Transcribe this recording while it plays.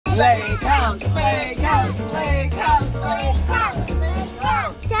Sleigh comes, sleigh comes, sleigh comes, sleigh comes, sleigh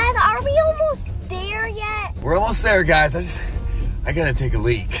comes. Dad, are we almost there yet? We're almost there, guys. I gotta take a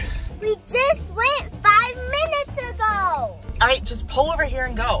leak. We just went 5 minutes ago. All right, just pull over here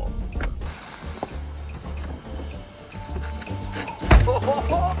and go.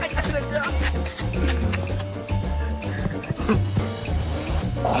 Oh, I gotta go.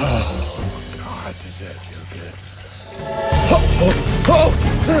 Oh, God, does that feel good?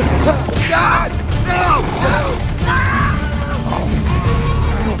 God! No! No!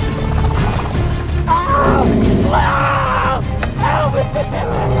 Help me!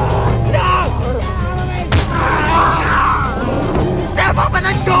 No! Step, open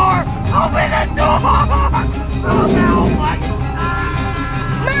the door! Open the door! Oh, no! What?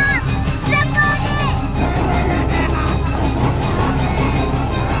 Mom, step on it.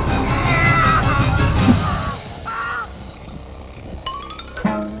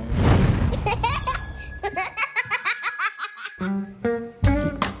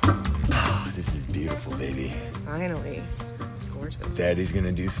 Oh, this is beautiful, baby. Finally. It's gorgeous. Daddy's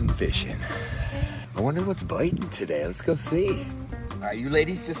gonna do some fishing. I wonder what's biting today. Let's go see. All right, you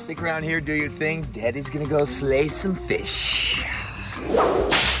ladies just stick around here, do your thing. Daddy's gonna go slay some fish.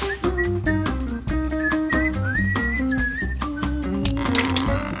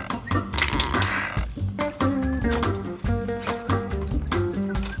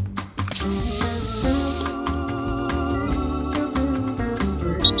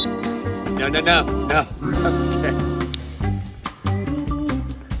 No. Okay.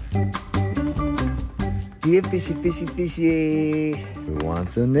 Here, fishy, fishy, fishy. Who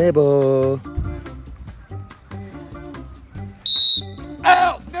wants a nibble?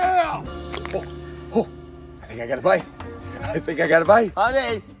 Ow! No! Oh, I think I got a bite.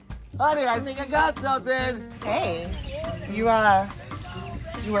 Honey, I think I got something. Hey, you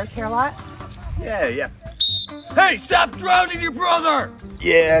work here a lot? Yeah. Hey, stop drowning your brother!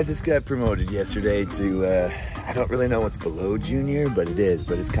 Yeah, I just got promoted yesterday to, I don't really know what's below junior, but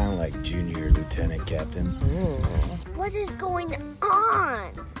it's kind of like junior lieutenant captain. What is going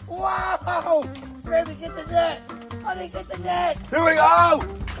on? Whoa! Baby, get the net! Honey, get the net! Here we go!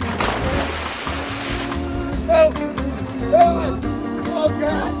 Oh,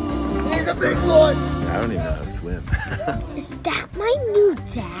 God! He's a big boy! I don't even know how to swim. Is that my new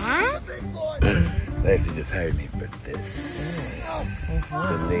dad? They actually just hired me for this.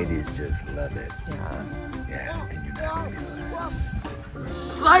 The ladies just love it. Yeah, and you're not gonna be the last.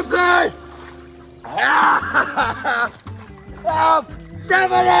 Lifeguard! Help!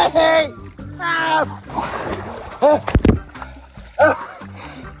 Stephanie! Help!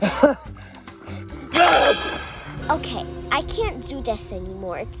 Okay, I can't do this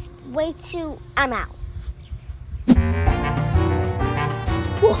anymore. It's way too... I'm out.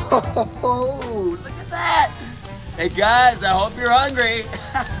 Whoa, look at that. Hey guys, I hope you're hungry.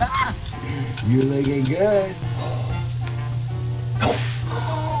 You're looking good.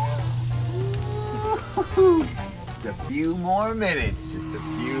 Just a few more minutes. Just a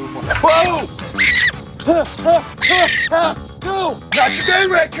few more. Whoa! No! Not today,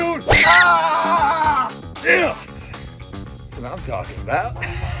 raccoon! Ah! Yes! That's what I'm talking about.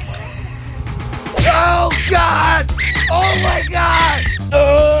 Oh, God! Oh, my God!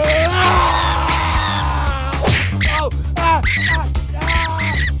 Oh!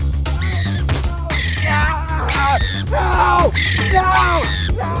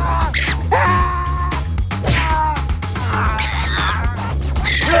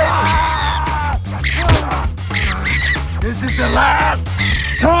 This is the last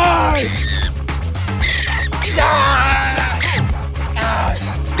time!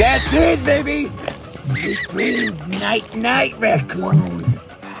 That's it, baby! It means night-night, raccoon!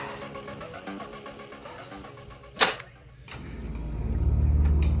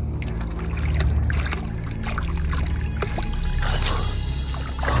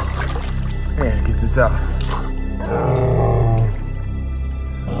 Man, get this out.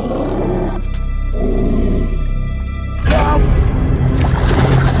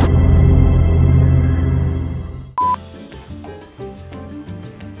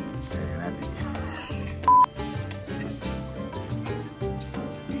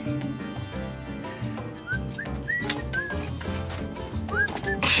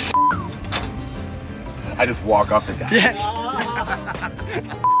 I just walk off the deck. Yeah.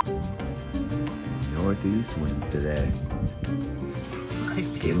 Northeast winds today.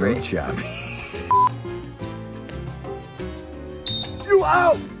 Get a little choppy. You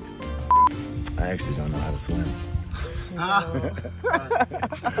out! I actually don't know how to swim.